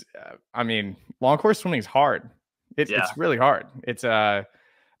 It's, I mean, long course swimming is hard. It's really hard. It's,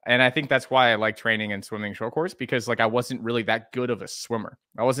 and I think that's why I like training and swimming short course, because like I wasn't really that good of a swimmer.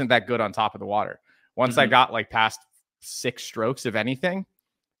 I wasn't that good on top of the water. Once I got like past 6 strokes of anything,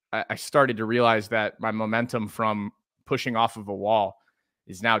 I started to realize that my momentum from pushing off of a wall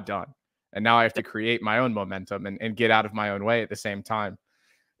is now done. And now I have to create my own momentum and get out of my own way at the same time,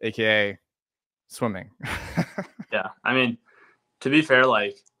 AKA swimming. Yeah. I mean, to be fair,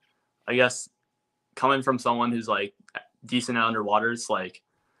 like, I guess coming from someone who's like decent at underwater, it's like,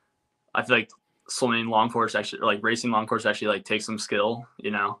 I feel like swimming long course actually, or like racing long course actually like takes some skill,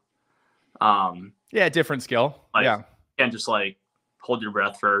 you know? Yeah, different skill. Like, yeah. You can't just like hold your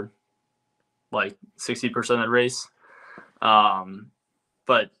breath for like 60% of the race.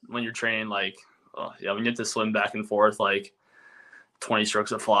 But when you're training, like, when you have to swim back and forth, like 20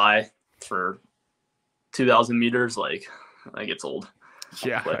 strokes of fly for 2,000 meters, like that gets old.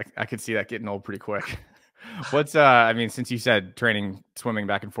 Yeah, I could see that getting old pretty quick. What's I mean, since you said training swimming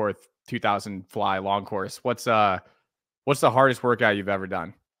back and forth 2,000 fly long course, what's the hardest workout you've ever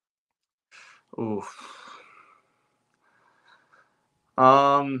done? Ooh.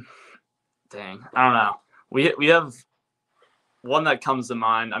 Dang, I don't know. We have one that comes to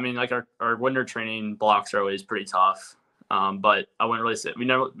mind. I mean, like our winter training blocks are always pretty tough. But I wouldn't really say we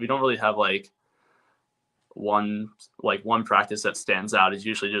don't really have like one practice that stands out. It's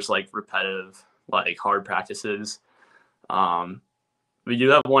usually just like repetitive, like hard practices. We do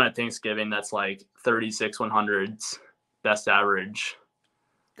have one at Thanksgiving that's like 36 100s best average.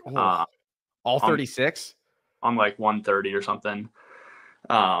 All 36? on like 130 or something.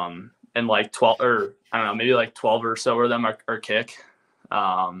 And like 12 or I don't know, maybe like 12 or so of them are kick.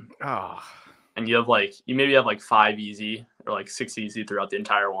 Oh, And you maybe have like 5 easy or like 6 easy throughout the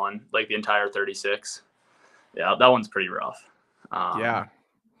entire one, like the entire 36. Yeah, that one's pretty rough. yeah.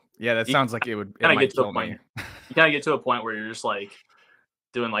 Yeah, that You sounds like it kind of get might to a kill me. point. You kind of get to a point where you're just like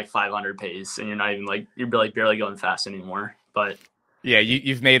doing like 500 pace, and you're not even like you're like barely going fast anymore. But Yeah,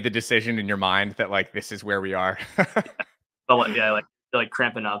 you've made the decision in your mind that like this is where we are. like, yeah, like you're like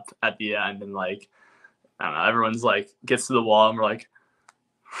cramping up at the end, and like I don't know, everyone's like gets to the wall, and we're like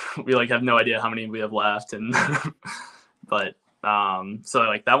we like have no idea how many we have left, and but so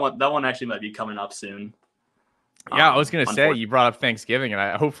like that one actually might be coming up soon. Yeah, I was gonna say Unfortunately, you brought up Thanksgiving,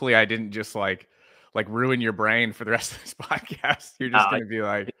 and hopefully I didn't just like ruin your brain for the rest of this podcast. You're just gonna be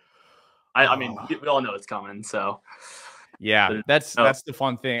like, I mean oh. we all know it's coming, so Yeah, that's no, the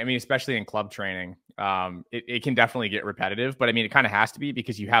fun thing. I mean, especially in club training, it can definitely get repetitive, but I mean, it kind of has to be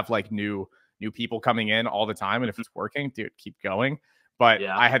because you have like new people coming in all the time, and if it's working, dude, keep going. But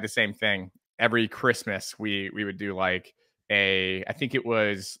yeah, I had the same thing every Christmas. We would do like I think it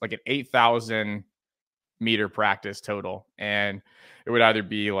was like an 8,000 meter practice total, and it would either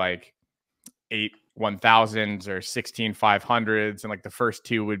be like 8 1,000s or 16 500s, and like the first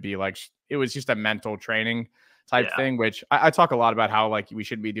two would be like it was just a mental training type yeah, thing, which I talk a lot about how like we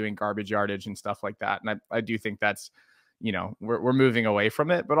should be doing garbage yardage and stuff like that, and I do think that's we're moving away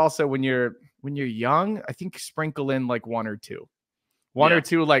from it, but also when you're young, I think sprinkle in like one or yeah,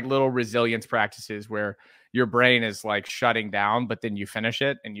 two like little resilience practices where your brain is like shutting down, but then you finish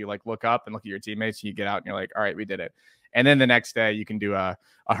it and you like look up and look at your teammates and you get out and you're like, all right, we did it. And then the next day you can do a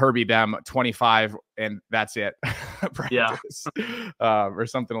Herbie Dem 25 and that's it yeah, practice or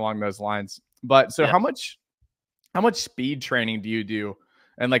something along those lines. But so yeah. how much speed training do you do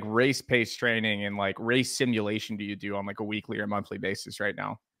and like race pace training and like race simulation do you do on like a weekly or monthly basis right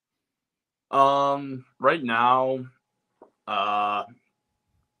now? Right now, uh,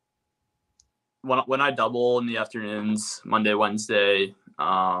 when I double in the afternoons, Monday, Wednesday,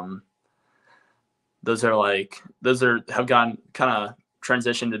 those are have gone kind of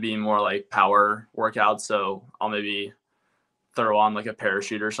transitioned to being more like power workouts. So I'll maybe throw on like a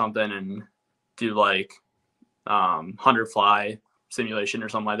parachute or something and do like 100 fly simulation or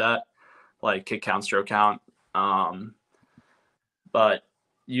something like that, like kick count, stroke count. But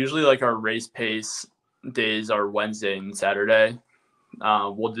usually like our race pace days are Wednesday and Saturday.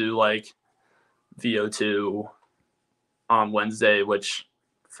 We'll do like VO2 on Wednesday, which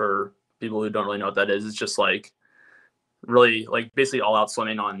for people who don't really know what that is, it's just like really like basically all out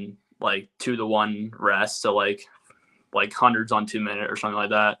swimming on like 2-to-1 rest. So like hundreds on 2 minute or something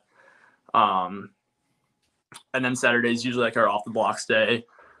like that. And then Saturday is usually like our off the blocks day.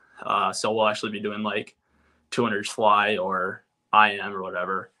 So we'll actually be doing like 200s fly or IM or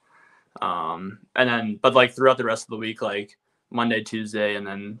whatever. And then, but like throughout the rest of the week, like Monday, Tuesday, and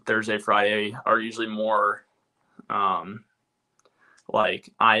then Thursday, Friday are usually more like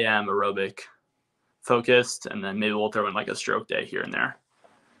IM aerobic focused, and then maybe we'll throw in like a stroke day here and there.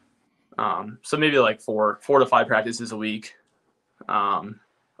 So maybe like four to 5 practices a week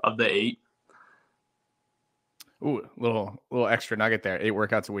of the 8. Ooh, little extra nugget there. 8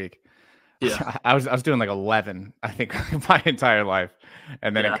 workouts a week. Yeah, I was doing like 11, I think, my entire life,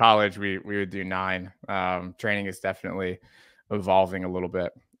 and then in yeah. college we would do 9. Training is definitely evolving a little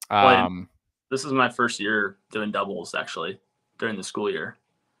bit. Well, this is my first year doing doubles actually during the school year.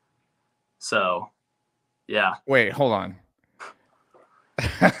 So, yeah. Wait, hold on.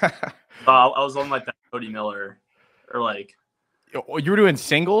 I was on like that Cody Miller, or like You were doing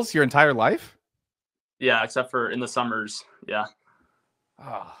singles your entire life? yeah, except for in the summers. Yeah,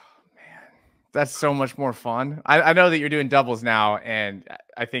 Oh man, that's so much more fun. I know that you're doing doubles now, and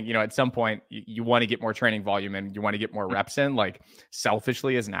I think at some point you want to get more training volume and you want to get more reps in, like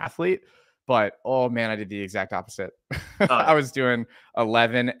selfishly as an athlete. But oh man, I did the exact opposite. I yeah. was doing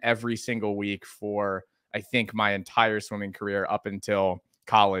 11 every single week for I think my entire swimming career up until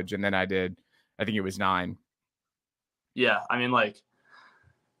college, and then I think it was 9. Yeah. I mean, like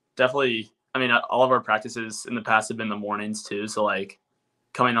definitely. I mean, all of our practices in the past have been the mornings too. So like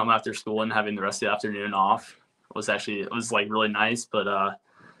coming home after school and having the rest of the afternoon off was like really nice. But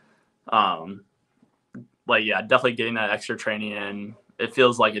um, like yeah, definitely getting that extra training in. It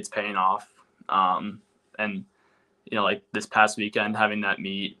feels like it's paying off. And like this past weekend having that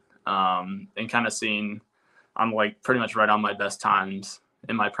meet and kind of seeing I'm like pretty much right on my best times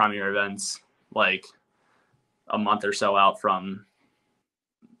in my primary events, like a month or so out from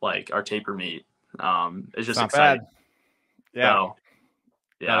like our taper meet. It's just Not exciting. bad. Yeah. So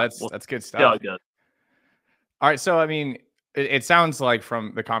No, yeah, that's good see how stuff. it goes. All right. So, I mean, it sounds like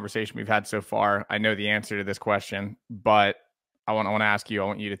from the conversation we've had so far, I know the answer to this question, but I want to ask you, I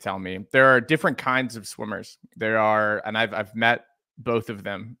want you to tell me. There are different kinds of swimmers. There are, and I've met both of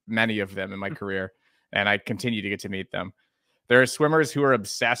them, many of them in my career, and I continue to get to meet them. There are swimmers who are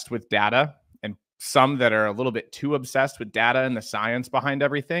obsessed with data and some that are a little bit too obsessed with data and the science behind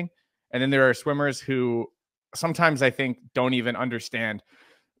everything. And then there are swimmers who sometimes I think don't even understand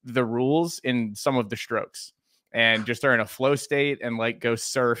the rules in some of the strokes and just are in a flow state and like go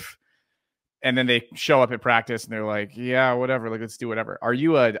surf. And then they show up at practice and they're like, yeah, whatever. Like, let's do whatever. Are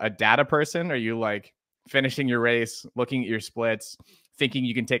you a data person? Are you like finishing your race, looking at your splits, thinking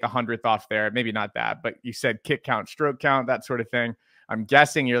you can take 100th off there? Maybe not that, but you said kick count, stroke count, that sort of thing. I'm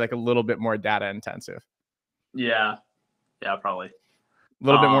guessing you're like a little bit more data intensive. Yeah. Yeah, probably. A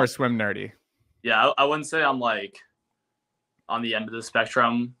little bit more swim nerdy. Yeah, I wouldn't say I'm like on the end of the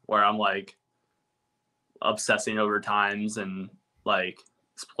spectrum where I'm like obsessing over times and like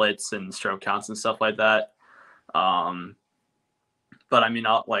splits and stroke counts and stuff like that. But I mean,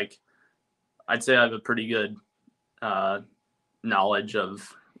 I'd say I have a pretty good knowledge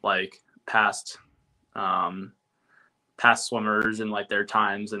of like past swimmers and like their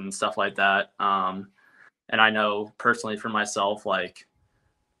times and stuff like that. And I know personally for myself, like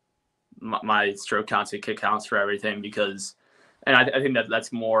my stroke counts and kick counts for everything because, and I think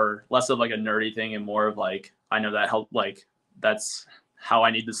that's more less of like a nerdy thing and more of like I know that help like that's how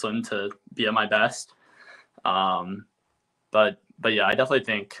I need to swim to be at my best. But yeah, I definitely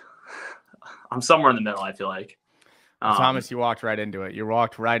think I'm somewhere in the middle. I feel like. Thomas, you walked right into it. You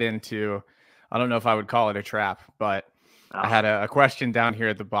walked right into, I don't know if I would call it a trap, but I had a question down here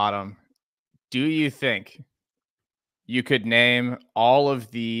at the bottom. Do you think you could name all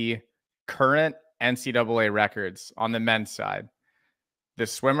of the current NCAA records on the men's side, the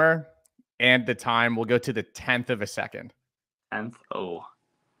swimmer and the time? Will go to the 10th of a second. 10th. Oh,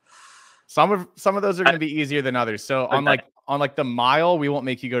 some of those are going to be easier than others. So okay. on like the mile, we won't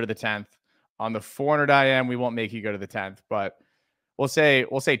make you go to the 10th. On the 400 IM, we won't make you go to the 10th, but we'll say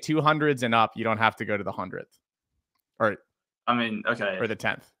 200s and up. You don't have to go to the 100th, or I mean, okay, or the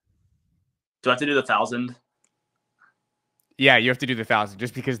 10th. Do I have to do the 1,000? Yeah, you have to do the 1,000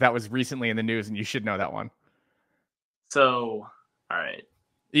 just because that was recently in the news and you should know that one. So, all right.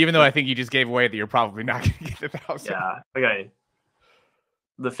 Even though I think you just gave away that you're probably not going to get the 1,000. Yeah. Okay.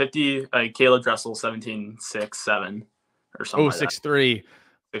 The 50, Caleb Dressel, 17.67 or something. Oh, like 6'3".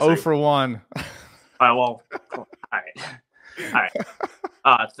 0 for 1. All right. Well, all right.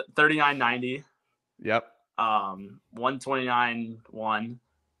 39.90. Yep. 129.1. You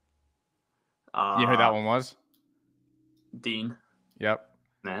know who that one was? Dean. Yep.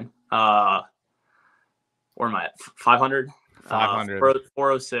 Man. Where am I at? 500? 500.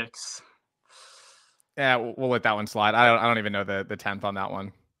 406. Yeah, we'll let that one slide. I don't even know the 10th on that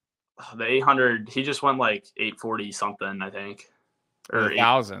one. The 800, he just went like 840 something, I think. Or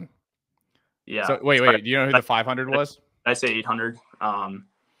 1,000. Yeah. So wait. Do you know who the 500 was? Did I say 800? Long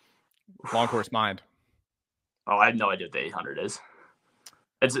course mind. Oh, I have no idea what the 800 is.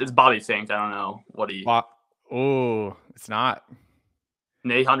 It's Bobby Fink. I don't know what he. Oh, it's not.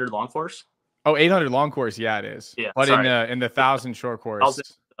 An 800 long course. Oh, 800 long course. Yeah, it is. Yeah. But sorry. in the 1,000 short course.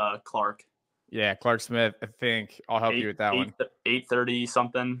 Clark. Yeah, Clark Smith. I think I'll help you with that one. 830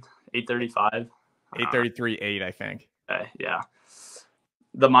 something. 835. 833.8, I think. Okay, yeah.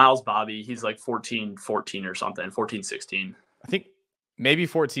 The miles Bobby, he's like 14 or something. 14-16. I think maybe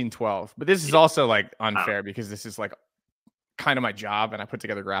 14-12. But this is also like unfair because this is like kind of my job and I put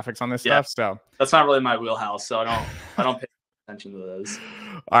together graphics on this stuff. So that's not really my wheelhouse. So I don't pay attention to those.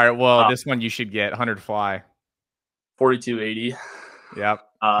 All right. Well, this one you should get 100 fly. 42.80. Yep.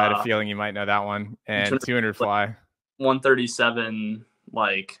 I had a feeling you might know that one. And 200 fly. 137,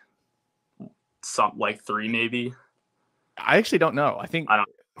 like 3 maybe. I actually don't know. I think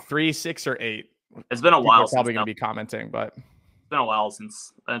 3, 6, or 8. It's been a while. People are probably going to be commenting, but it's been a while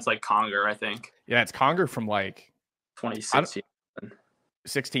since it's like Conger, I think. Yeah, it's Conger from like 2016,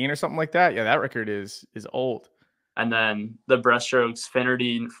 16 or something like that. Yeah, that record is old. And then the breaststrokes,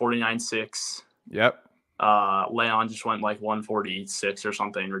 Finnerty 49.6. Yep. Leon just went like 146 or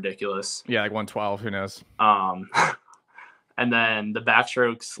something ridiculous. Yeah, like 112. Who knows? And then the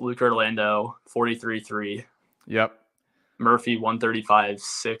backstrokes, Luke Orlando 43.3. Yep. Murphy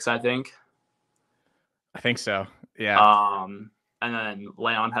 135.6, I think. I think so. Yeah. And then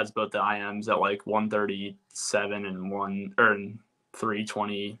Leon has both the IMs at like 137 and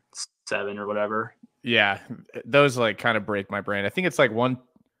 327 or whatever. Yeah, those like kind of break my brain. I think it's like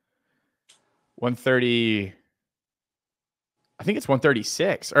 130. I think it's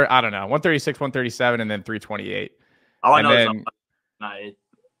 136, or I don't know, 136, 137, and then 328. All I And know is then I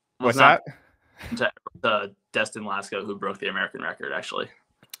was what's not that? to Destin Lasco, who broke the American record, actually.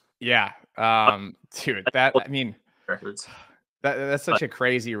 Yeah. Dude, that, I mean, Records. that's such a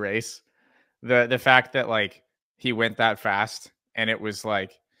crazy race. The fact that like he went that fast, and it was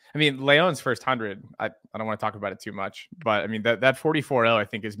like, I mean, Leon's first 100, I don't want to talk about it too much, but I mean, that 44.0, I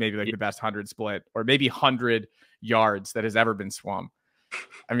think, is maybe like the best 100 split, or maybe 100 yards that has ever been swum.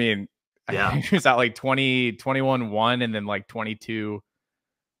 I mean, Yeah. he was at like 21-1, and then like 22-9.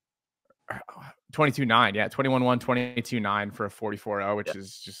 Yeah, 21-1, 22-9 for a 44.0, which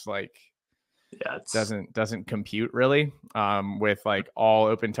is just like, yeah, it doesn't compute really, with like all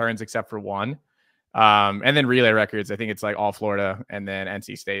open turns except for one. And then relay records, I think it's like all Florida and then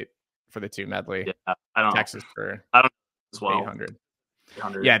NC State for the 2 medley. Yeah, I don't Texas for I don't as well. 800.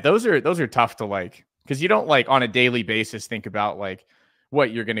 800. Yeah, those are tough to like, because you don't like on a daily basis think about like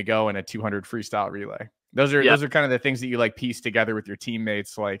what you're going to go in a 200 freestyle relay. Those are kind of the things that you like piece together with your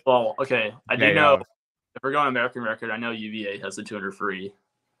teammates. Like, well, okay, I do know if we're going American record, I know UVA has the 200 free.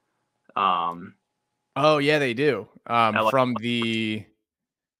 Oh yeah, they do. From they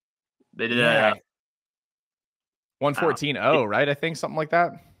did yeah, 114.0, right? I think something like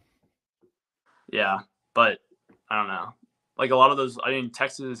that. Yeah, but I don't know. Like a lot of those, I mean,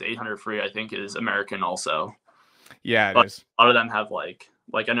 Texas 800 free, I think, is American also. Yeah, but is. A lot of them have like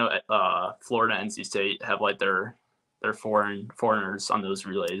I know Florida, NC State have like their foreigners on those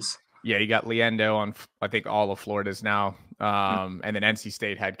relays. Yeah, you got Leendo on, I think, all of Florida's now. And then NC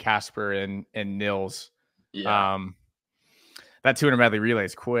State had Casper and Nils. Yeah. That 200 medley relay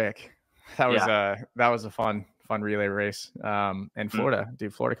is quick. That was a fun relay race. And Florida,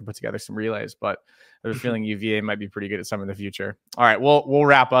 Florida can put together some relays, but I have a feeling UVA might be pretty good at some in the future. All right, we'll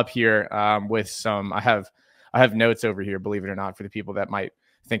wrap up here with some. I have notes over here, believe it or not, for the people that might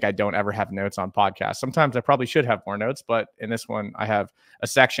think I don't ever have notes on podcasts. Sometimes I probably should have more notes, but in this one, I have a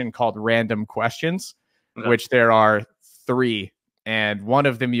section called random questions, which there are 3, and one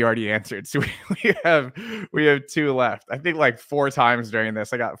of them you already answered. So we have 2 left. I think like 4 times during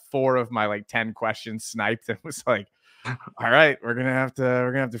this, I got 4 of my like 10 questions sniped, and was like, all right, we're gonna have to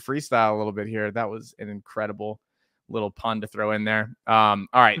freestyle a little bit here. That was an incredible little pun to throw in there. All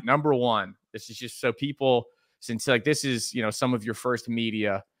right, number 1. This is just so people, since like this is, some of your first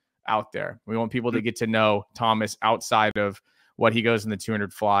media out there, we want people to get to know Thomas outside of what he goes in the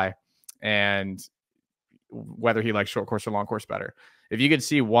 200 fly, and whether he likes short course or long course better. If you could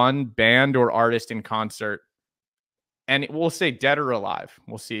see one band or artist in concert, and we'll say dead or alive,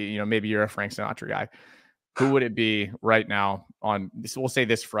 we'll see, maybe you're a Frank Sinatra guy, who would it be right now on this? We'll say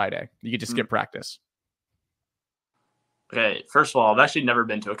this Friday. You could just skip practice. Okay, first of all, I've actually never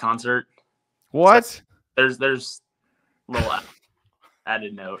been to a concert. What? So there's a little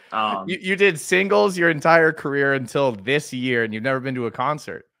added note. You did singles your entire career until this year, and you've never been to a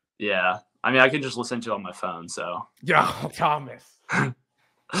concert. Yeah, I mean, I can just listen to it on my phone. So yeah, Thomas,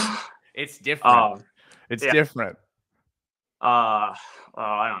 it's different. It's different. I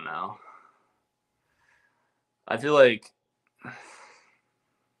don't know. I feel like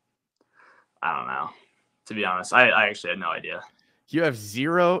I don't know. To be honest, I actually had no idea. You have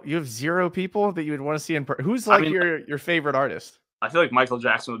zero people that you would want to see in person. Who's like your favorite artist? I feel like Michael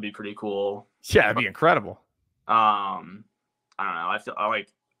Jackson would be pretty cool. Yeah, it'd be incredible. I don't know. I like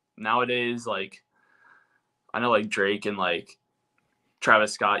nowadays, like I know like Drake and like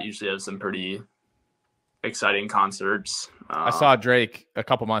Travis Scott usually have some pretty exciting concerts. I saw Drake a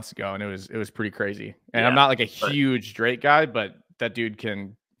couple months ago, and it was pretty crazy. And I'm not like a huge Drake guy, but that dude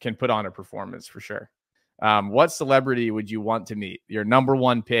can put on a performance for sure. What celebrity would you want to meet? Your number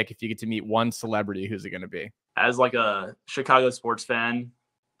 1 pick, if you get to meet one celebrity, who's it going to be? As like a Chicago sports fan,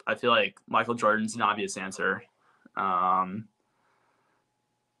 I feel like Michael Jordan's an obvious answer. Not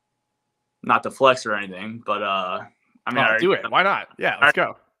to flex or anything, but I mean, do it. Why not? Yeah, let's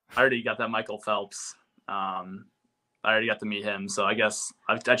go. I already got that Michael Phelps. I already got to meet him, so I guess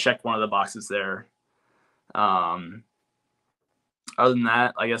I checked one of the boxes there. Other than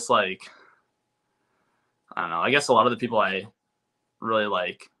that, I guess like I don't know. I guess a lot of the people I really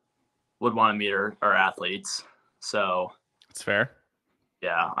like would want to meet are athletes. So it's fair.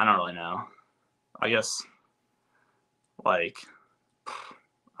 Yeah, I don't really know. I guess like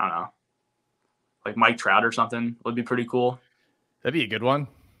I don't know. Like Mike Trout or something would be pretty cool. That'd be a good one.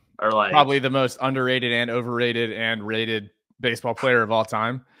 Or like probably the most underrated and overrated and rated baseball player of all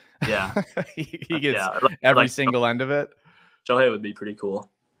time. Yeah. he gets every single end of it. Shohei would be pretty cool.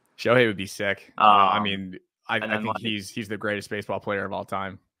 Shohei would be sick. I mean, I think like, he's the greatest baseball player of all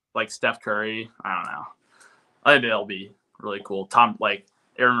time. Like Steph Curry. I don't know. I think they'll be really cool. Like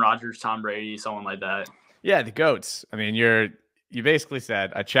Aaron Rodgers, Tom Brady, someone like that. Yeah, the goats. I mean, you basically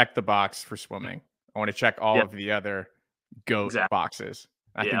said I checked the box for swimming. I want to check all Yeah, of the other goat exactly. boxes.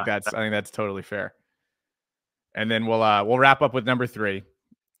 I think Yeah, that's totally fair. And then we'll wrap up with number 3.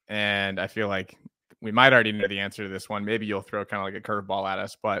 And I feel like we might already know the answer to this one. Maybe you'll throw kind of like a curveball at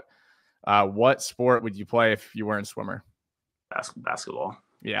us, but what sport would you play if you weren't a swimmer? basketball.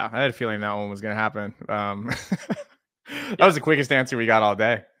 Yeah, I had a feeling that one was going to happen. That was the quickest answer we got all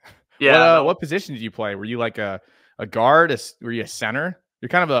day. Yeah. What position did you play? Were you like a guard? Were you a center? You're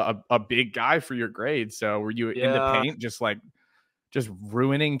kind of a big guy for your grade. So were you in the paint, just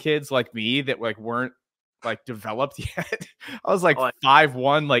ruining kids like me that like weren't like developed yet? I was like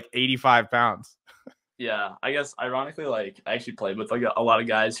 5'1", like 85 pounds. Yeah, I guess ironically, like I actually played with like a lot of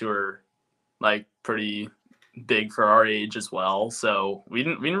guys who are like pretty big for our age as well. So we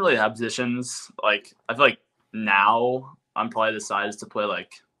didn't really have positions. Like I feel like now I'm probably the size to play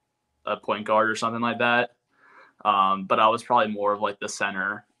like a point guard or something like that. But I was probably more of like the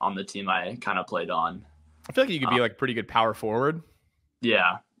center on the team I kind of played on. I feel like you could be like pretty good power forward.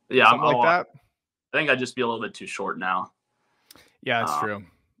 Yeah, something like that. I think I'd just be a little bit too short now. Yeah, that's true.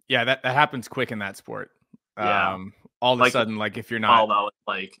 Yeah, that happens quick in that sport. Yeah. All of a sudden, like if you're not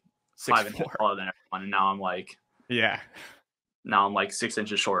like 6'4" 5 inches taller than everyone, and now I'm like 6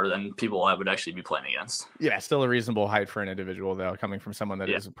 inches shorter than people I would actually be playing against. Yeah, still a reasonable height for an individual though, coming from someone that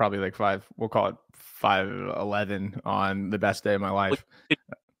is probably like we'll call it 5'11" on the best day of my life.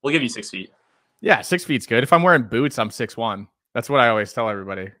 We'll give you 6 feet. Yeah, 6 feet's good. If I'm wearing boots, I'm 6'1". That's what I always tell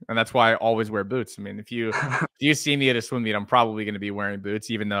everybody, and that's why I always wear boots. I mean, if you see me at a swim meet, I'm probably going to be wearing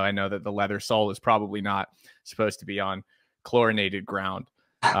boots, even though I know that the leather sole is probably not supposed to be on chlorinated ground.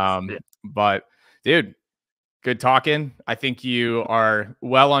 But dude, good talking. I think you are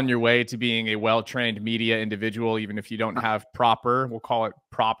well on your way to being a well-trained media individual, even if you don't have we'll call it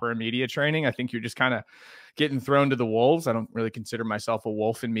proper media training. I think you're just kind of getting thrown to the wolves. I don't really consider myself a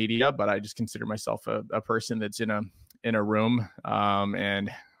wolf in media, but I just consider myself a person that's in a room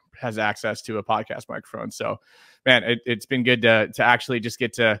and has access to a podcast microphone. So man, it's been good to actually just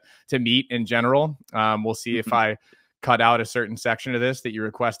get to meet in general. We'll see if I cut out a certain section of this that you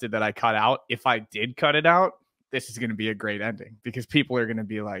requested that I cut out. If I did cut it out, this is going to be a great ending because people are going to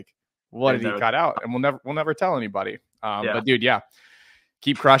be like, what did he cut out? And we'll never tell anybody. But dude,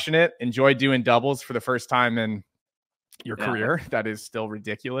 keep crushing it. Enjoy doing doubles for the first time in your career. That is still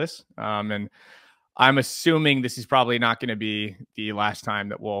ridiculous. And I'm assuming this is probably not going to be the last time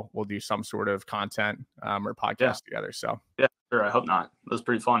that we'll do some sort of content or podcast together. So yeah, sure. I hope not. It was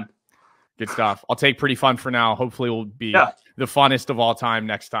pretty fun. Good stuff. I'll take pretty fun for now. Hopefully we'll be the funnest of all time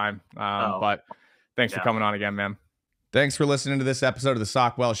next time. But thanks for coming on again, man. Thanks for listening to this episode of the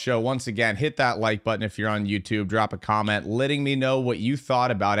Sockwell Show. Once again, hit that like button if you're on YouTube. Drop a comment letting me know what you thought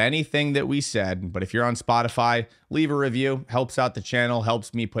about anything that we said. But if you're on Spotify, leave a review. Helps out the channel,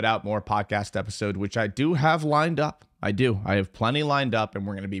 helps me put out more podcast episodes, which I do have lined up. I have plenty lined up, and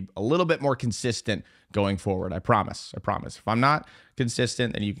we're going to be a little bit more consistent going forward. I promise. If I'm not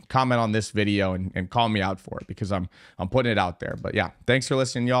consistent, then you can comment on this video and call me out for it because I'm putting it out there. But yeah, thanks for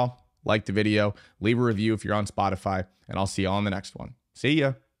listening, y'all. Like the video, leave a review if you're on Spotify, and I'll see you on the next one. See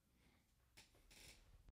ya.